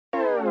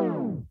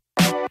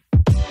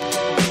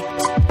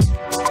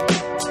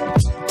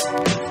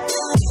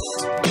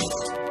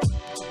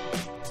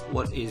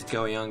is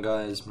going on,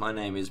 guys? My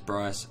name is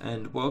Bryce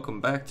and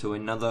welcome back to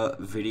another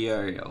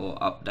video or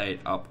update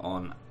up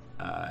on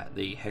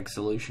the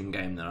Hexalution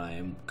game that I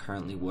am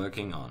currently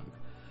working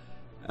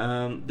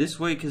on. This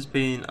week has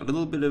been a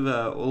little bit of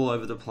all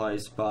over the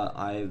place, but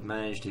I've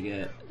managed to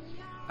get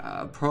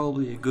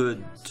probably a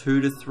good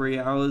 2 to 3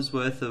 hours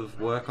worth of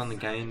work on the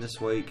game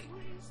this week.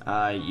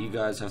 You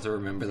guys have to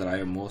remember that I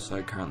am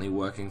also currently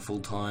working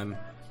full-time,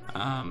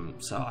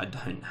 so I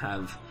don't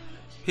have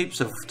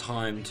heaps of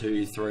time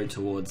to throw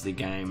towards the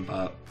game,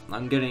 but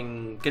I'm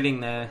getting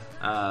there,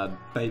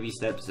 baby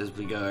steps as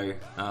we go,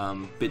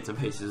 bits and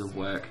pieces of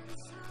work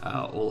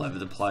all over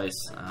the place,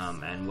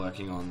 and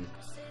working on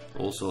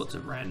all sorts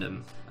of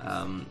random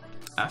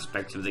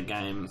aspects of the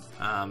game,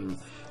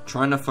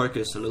 trying to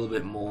focus a little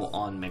bit more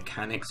on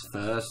mechanics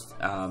first,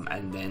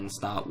 and then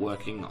start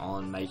working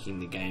on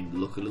making the game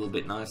look a little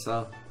bit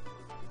nicer.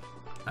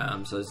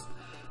 So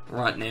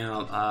right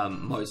now,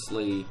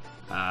 mostly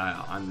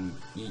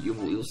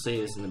you'll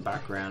see this in the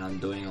background. I'm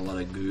doing a lot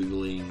of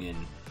googling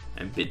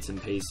and bits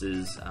and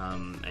pieces,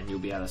 and you'll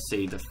be able to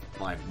see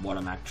what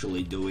I'm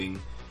actually doing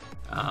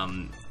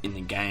in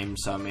the game.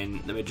 So I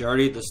mean, the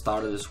majority of the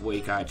start of this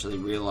week, I actually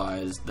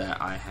realized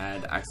that I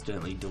had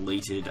accidentally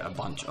deleted a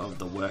bunch of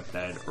the work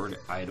that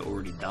I had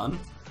already done.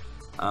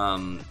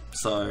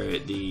 So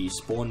the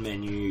spawn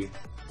menu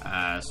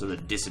sort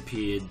of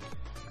disappeared,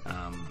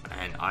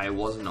 and I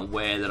wasn't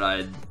aware that I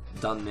had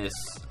done this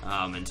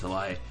until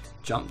I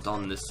jumped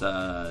on this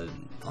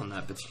on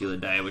that particular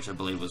day, which I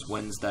believe was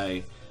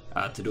Wednesday,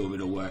 to do a bit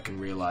of work and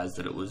realized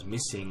that it was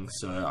missing.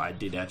 So I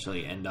did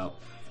actually end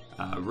up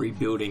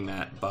rebuilding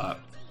that, but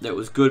that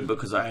was good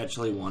because I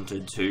actually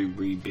wanted to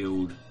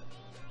rebuild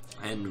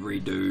and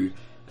redo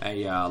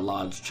a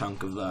large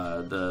chunk of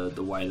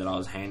the way that I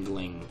was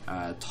handling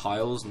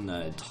tiles and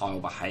the tile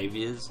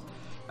behaviors.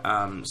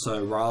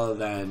 So rather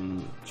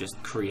than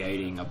just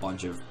creating a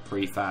bunch of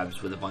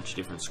prefabs with a bunch of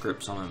different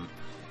scripts on them,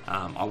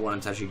 I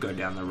wanted to actually go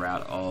down the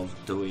route of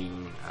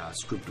doing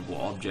scriptable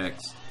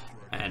objects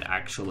and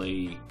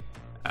actually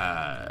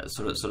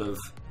sort of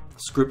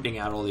scripting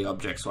out all the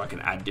objects so I can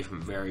add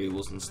different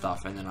variables and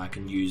stuff, and then I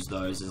can use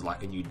those as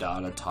like a new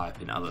data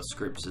type in other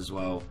scripts as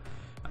well.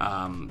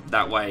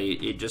 That way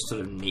it just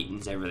sort of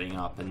neatens everything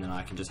up, and then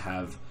I can just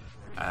have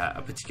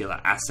a particular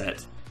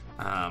asset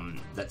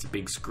that's a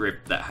big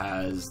script that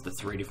has the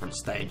 3 different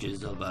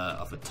stages of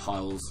a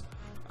tile's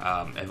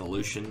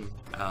evolution,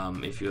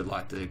 if you would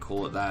like to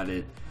call it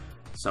that.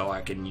 So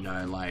I can, you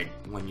know, like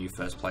when you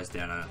first place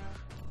down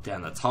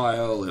the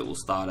tile, it will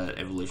start at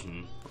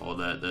evolution or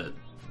the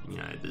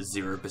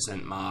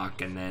 0%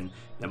 mark, and then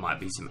there might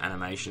be some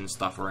animation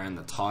stuff around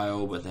the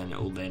tile, but then it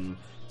will then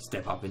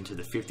step up into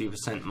the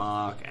 50%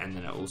 mark, and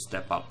then it will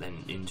step up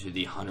then into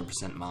the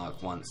 100%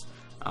 mark once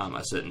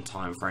a certain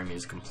time frame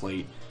is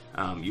complete.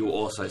 You'll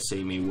also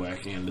see me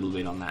working a little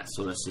bit on that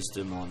sort of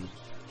system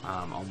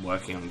on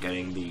working on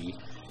getting the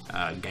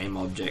game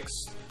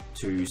objects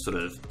to sort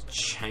of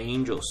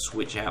change or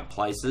switch out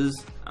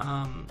places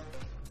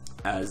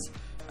as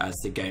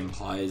the game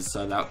plays.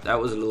 So that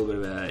was a little bit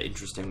of an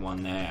interesting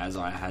one there, as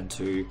I had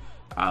to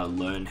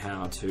learn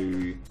how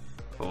to,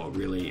 or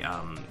really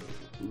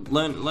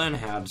learn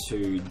how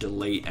to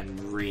delete and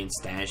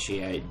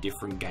reinstantiate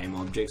different game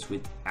objects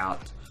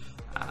without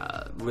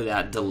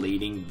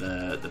deleting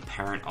the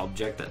parent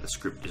object that the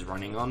script is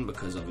running on,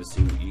 because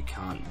obviously you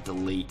can't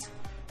delete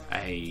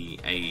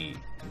a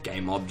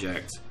game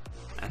object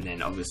and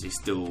then obviously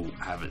still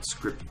have its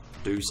script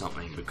do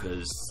something,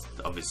 because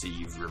obviously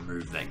you've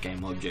removed that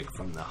game object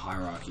from the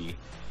hierarchy.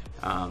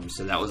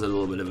 So that was a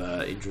little bit of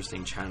an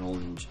interesting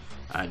challenge,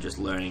 just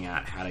learning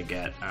out how to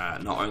get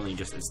not only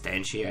just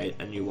instantiate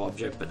a new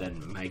object, but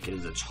then make it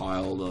as a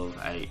child of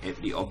a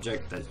empty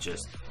object that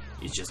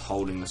is just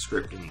holding the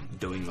script and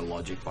doing the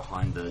logic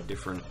behind the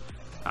different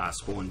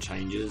spawn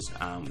changes,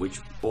 which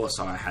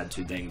also I had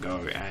to then go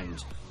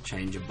and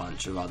change a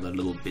bunch of other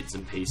little bits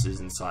and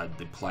pieces inside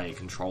the player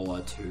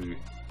controller to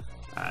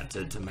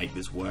make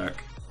this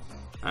work.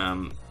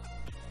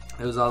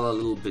 There was other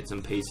little bits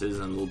and pieces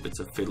and little bits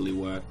of fiddly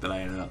work that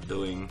I ended up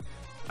doing.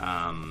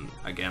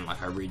 Again,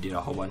 like I redid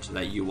a whole bunch of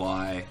that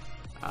UI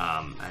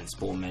and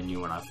spawn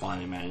menu, and I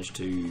finally managed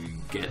to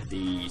get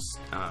the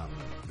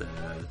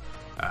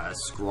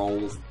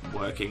scroll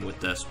working with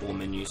the spawn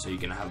menu, so you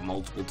can have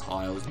multiple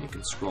tiles and you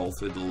can scroll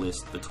through the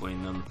list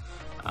between them.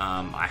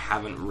 I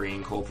haven't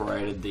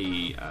reincorporated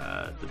the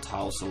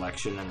tile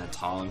selection and the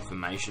tile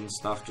information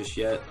stuff just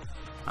yet.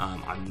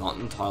 I'm not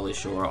entirely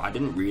sure. I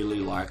didn't really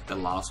like the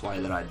last way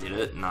that I did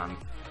it, and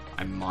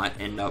I might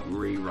end up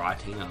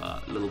rewriting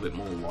a little bit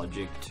more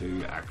logic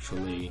to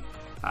actually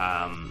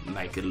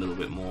make it a little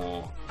bit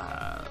more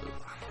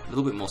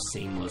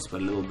seamless,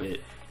 but a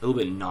little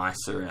bit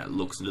nicer, and it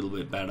looks a little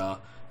bit better.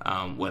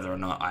 Whether or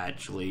not I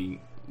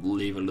actually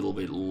leave a little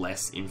bit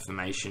less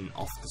information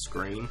off the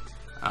screen,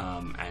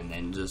 and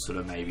then just sort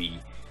of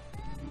maybe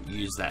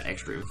use that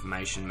extra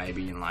information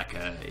maybe in like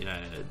a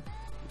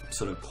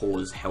sort of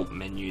pause help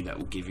menu that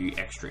will give you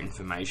extra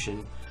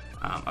information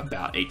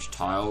about each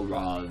tile,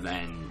 rather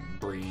than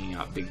bringing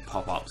up big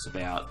pop-ups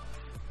about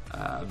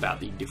about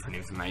the different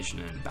information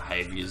and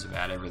behaviors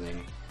about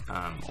everything,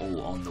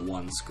 all on the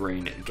one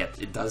screen.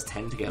 It does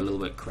tend to get a little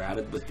bit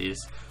crowded with this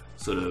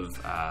sort of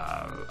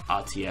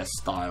RTS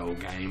style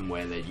game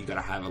where you got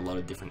to have a lot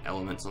of different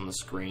elements on the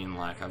screen.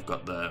 Like I've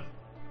got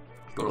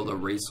all the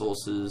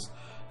resources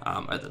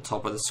at the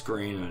top of the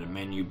screen and a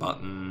menu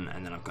button,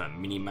 and then I've got a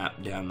mini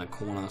map down the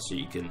corner so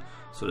you can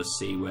sort of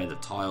see where the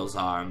tiles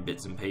are and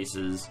bits and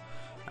pieces.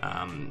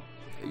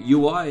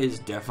 UI is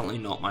definitely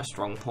not my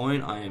strong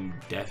point. I am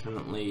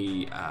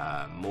definitely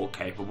more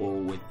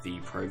capable with the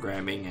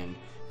programming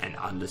and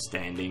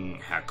understanding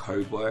how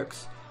code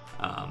works.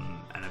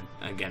 And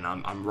again,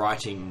 I'm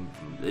writing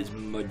the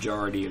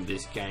majority of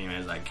this game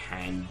as I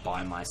can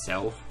by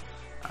myself.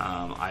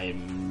 I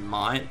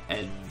might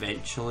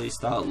eventually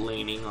start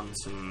leaning on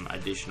some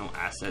additional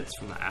assets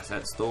from the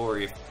asset store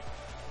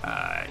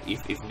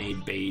if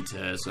need be,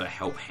 to sort of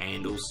help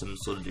handle some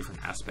sort of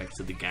different aspects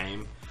of the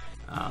game.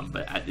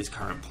 But at this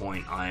current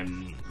point,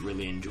 I'm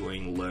really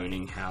enjoying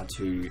learning how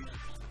to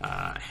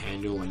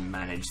handle and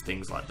manage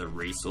things like the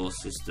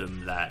resource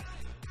system. That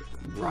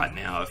right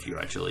now, if you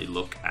actually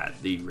look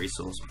at the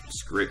resource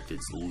script,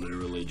 it's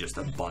literally just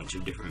a bunch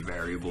of different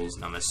variables,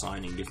 and I'm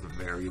assigning different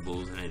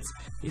variables, and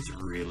it's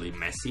really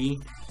messy.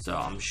 So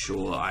I'm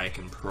sure I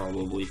can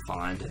probably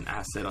find an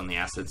asset on the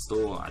asset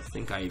store. I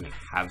think I even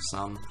have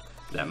some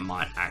that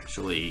might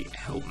actually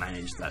help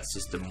manage that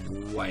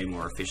system way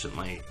more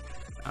efficiently.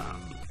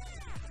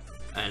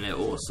 And it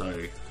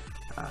also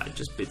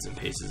just bits and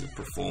pieces of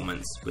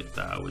performance with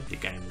the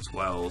game as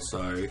well.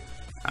 So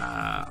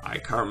I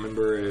can't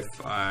remember if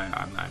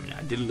I mean,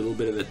 I did a little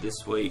bit of it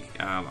this week.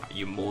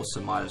 You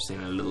also might have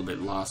seen it a little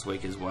bit last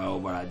week as well,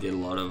 but I did a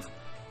lot of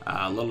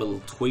little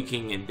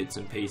tweaking and bits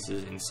and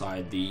pieces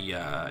inside the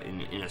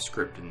in a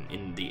script and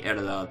in the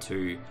editor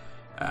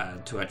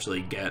to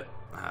actually get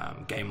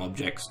game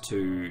objects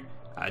to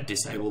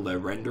disable their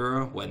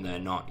renderer when they're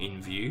not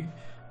in view.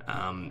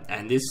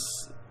 And this,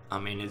 I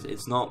mean,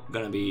 it's not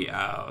going to be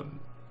a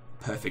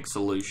perfect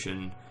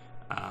solution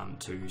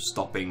to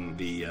stopping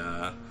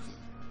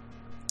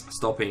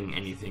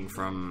anything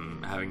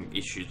from having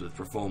issues with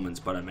performance,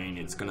 but I mean,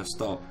 it's going to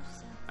stop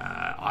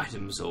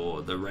items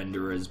or the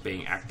renderers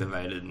being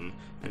activated and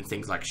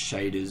things like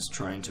shaders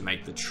trying to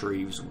make the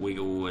trees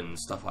wiggle and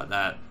stuff like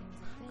that,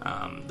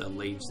 the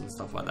leaves and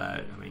stuff like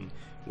that. I mean,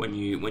 when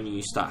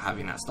you start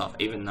having that stuff,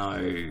 even though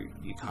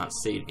you can't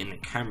see it in the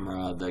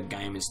camera, the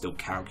game is still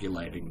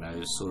calculating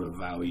those sort of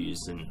values,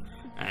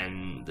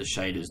 and the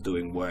shaders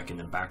doing work in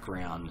the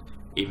background,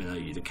 even though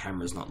the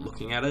camera's not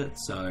looking at it.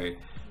 So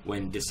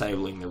when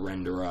disabling the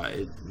renderer,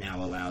 it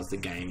now allows the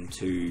game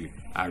to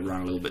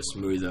run a little bit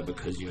smoother,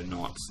 because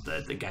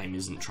the game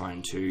isn't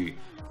trying to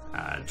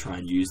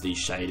use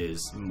these shaders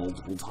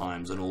multiple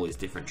times on all these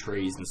different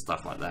trees and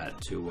stuff like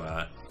that to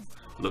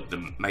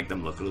make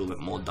them look a little bit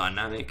more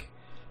dynamic.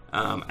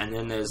 And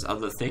then there's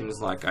other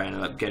things, like I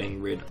ended up getting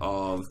rid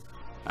of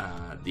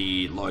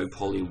the low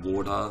poly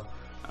water.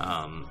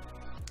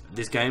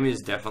 This game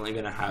is definitely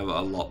going to have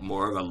a lot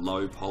more of a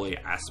low poly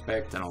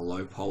aspect and a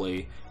low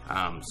poly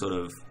sort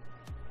of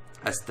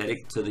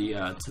aesthetic to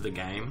the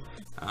game.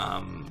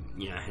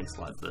 Hence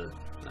like the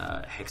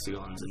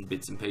hexagons and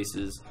bits and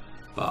pieces.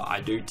 But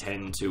I do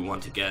tend to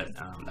want to get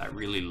that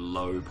really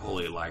low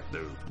poly, like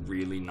the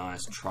really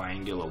nice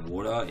triangular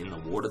water in the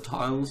water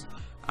tiles.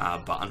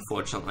 But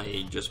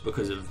unfortunately, just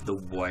because of the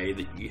way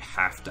that you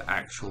have to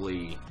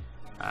actually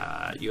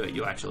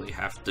you actually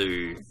have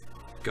to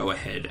go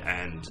ahead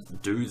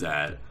and do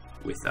that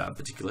with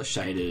particular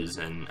shaders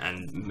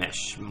and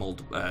mesh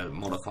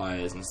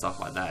modifiers and stuff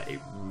like that, it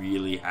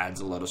really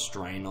adds a lot of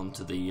strain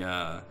onto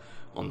the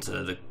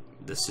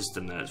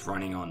system that it's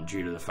running on,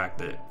 due to the fact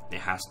that it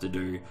has to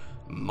do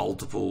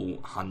multiple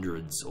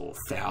hundreds or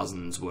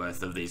thousands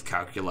worth of these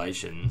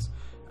calculations,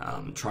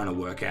 trying to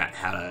work out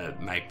how to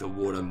make the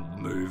water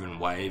move and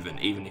wave. And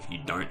even if you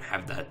don't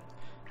have that,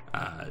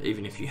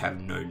 even if you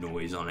have no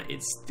noise on it,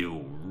 it's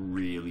still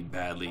really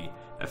badly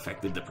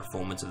affected the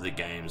performance of the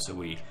game. So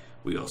we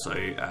also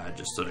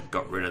just sort of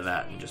got rid of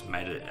that and just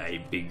made it a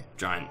big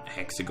giant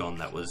hexagon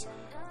that was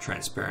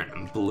transparent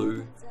and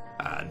blue.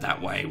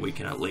 That way we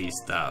can at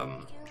least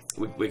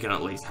we can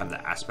at least have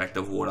the aspect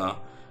of water.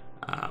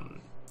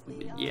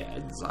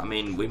 I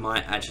mean, we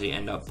might actually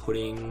end up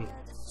putting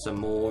some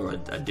more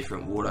a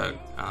different water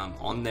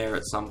on there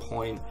at some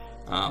point,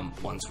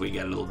 once we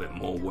get a little bit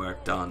more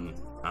work done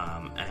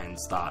and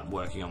start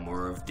working on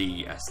more of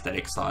the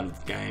aesthetic side of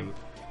the game.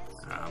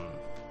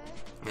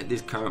 At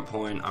this current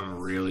point, I'm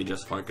really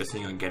just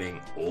focusing on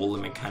getting all the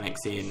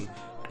mechanics in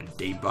and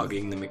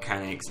debugging the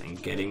mechanics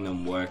and getting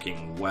them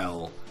working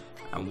well.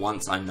 And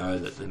once I know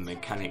that the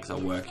mechanics are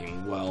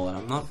working well, and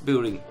I'm not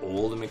building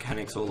all the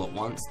mechanics all at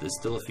once, there's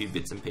still a few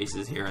bits and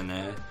pieces here and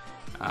there,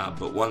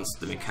 but once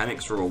the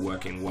mechanics are all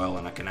working well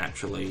and I can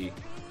actually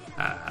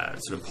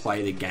sort of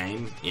play the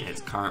game in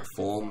its current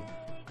form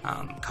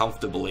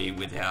comfortably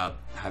without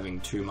having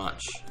too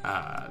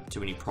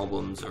many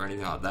problems or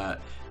anything like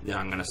that, then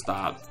I'm going to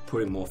start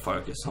putting more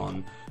focus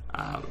on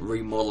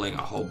remodeling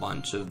a whole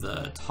bunch of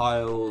the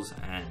tiles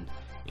and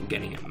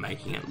and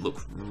making it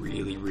look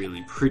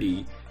really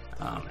pretty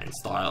and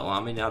style. I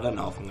mean, I don't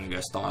know if I'm going to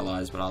go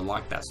stylized, but I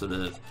like that sort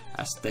of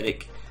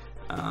aesthetic.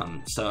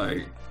 So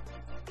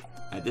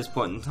at this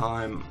point in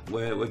time,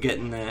 we're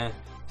getting there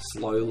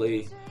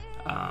slowly.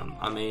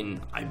 I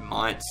mean, I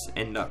might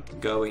end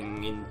up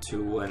going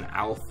into an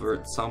alpha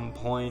at some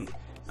point.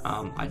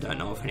 I don't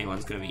know if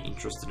anyone's going to be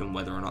interested in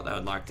whether or not they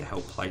would like to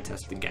help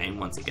playtest the game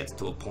once it gets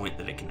to a point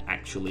that it can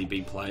actually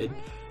be played,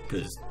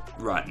 because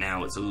right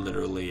now it's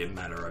literally a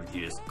matter of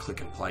you just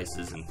clicking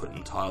places and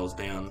putting tiles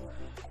down.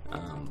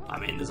 I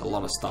mean, there's a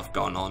lot of stuff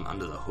going on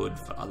under the hood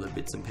for other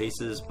bits and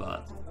pieces,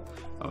 but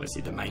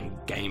obviously the main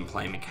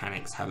gameplay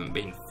mechanics haven't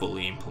been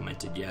fully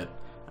implemented yet.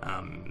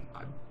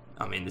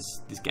 I mean,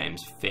 this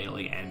game's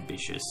fairly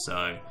ambitious,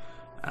 so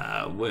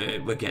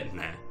we're getting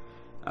there.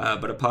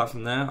 But apart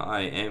from that,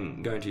 I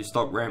am going to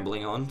stop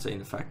rambling on, seeing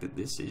the fact that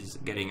this is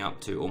getting up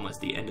to almost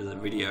the end of the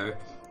video.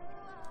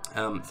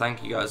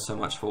 Thank you guys so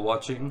much for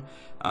watching.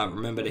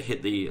 Remember to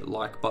hit the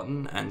like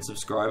button and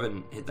subscribe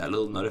and hit that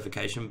little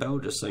notification bell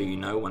just so you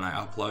know when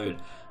I upload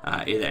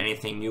either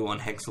anything new on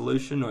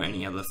Hexalution or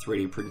any other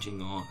 3D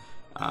printing or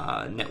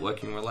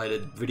networking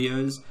related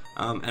videos.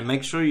 And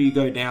make sure you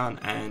go down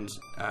and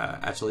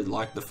actually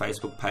like the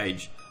Facebook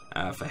page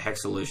for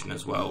Hexalution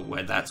as well,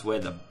 that's where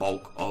the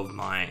bulk of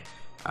my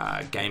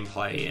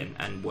gameplay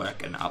and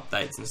work and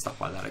updates and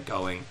stuff like that are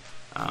going.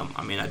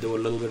 I mean, I do a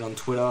little bit on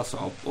Twitter, so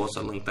I'll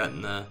also link that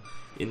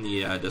in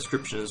the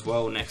description as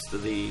well, next to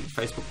the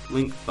Facebook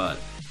link. But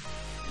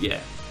yeah,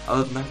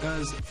 other than that,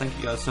 guys, thank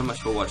you guys so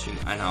much for watching,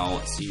 and I'll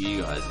see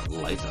you guys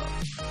later.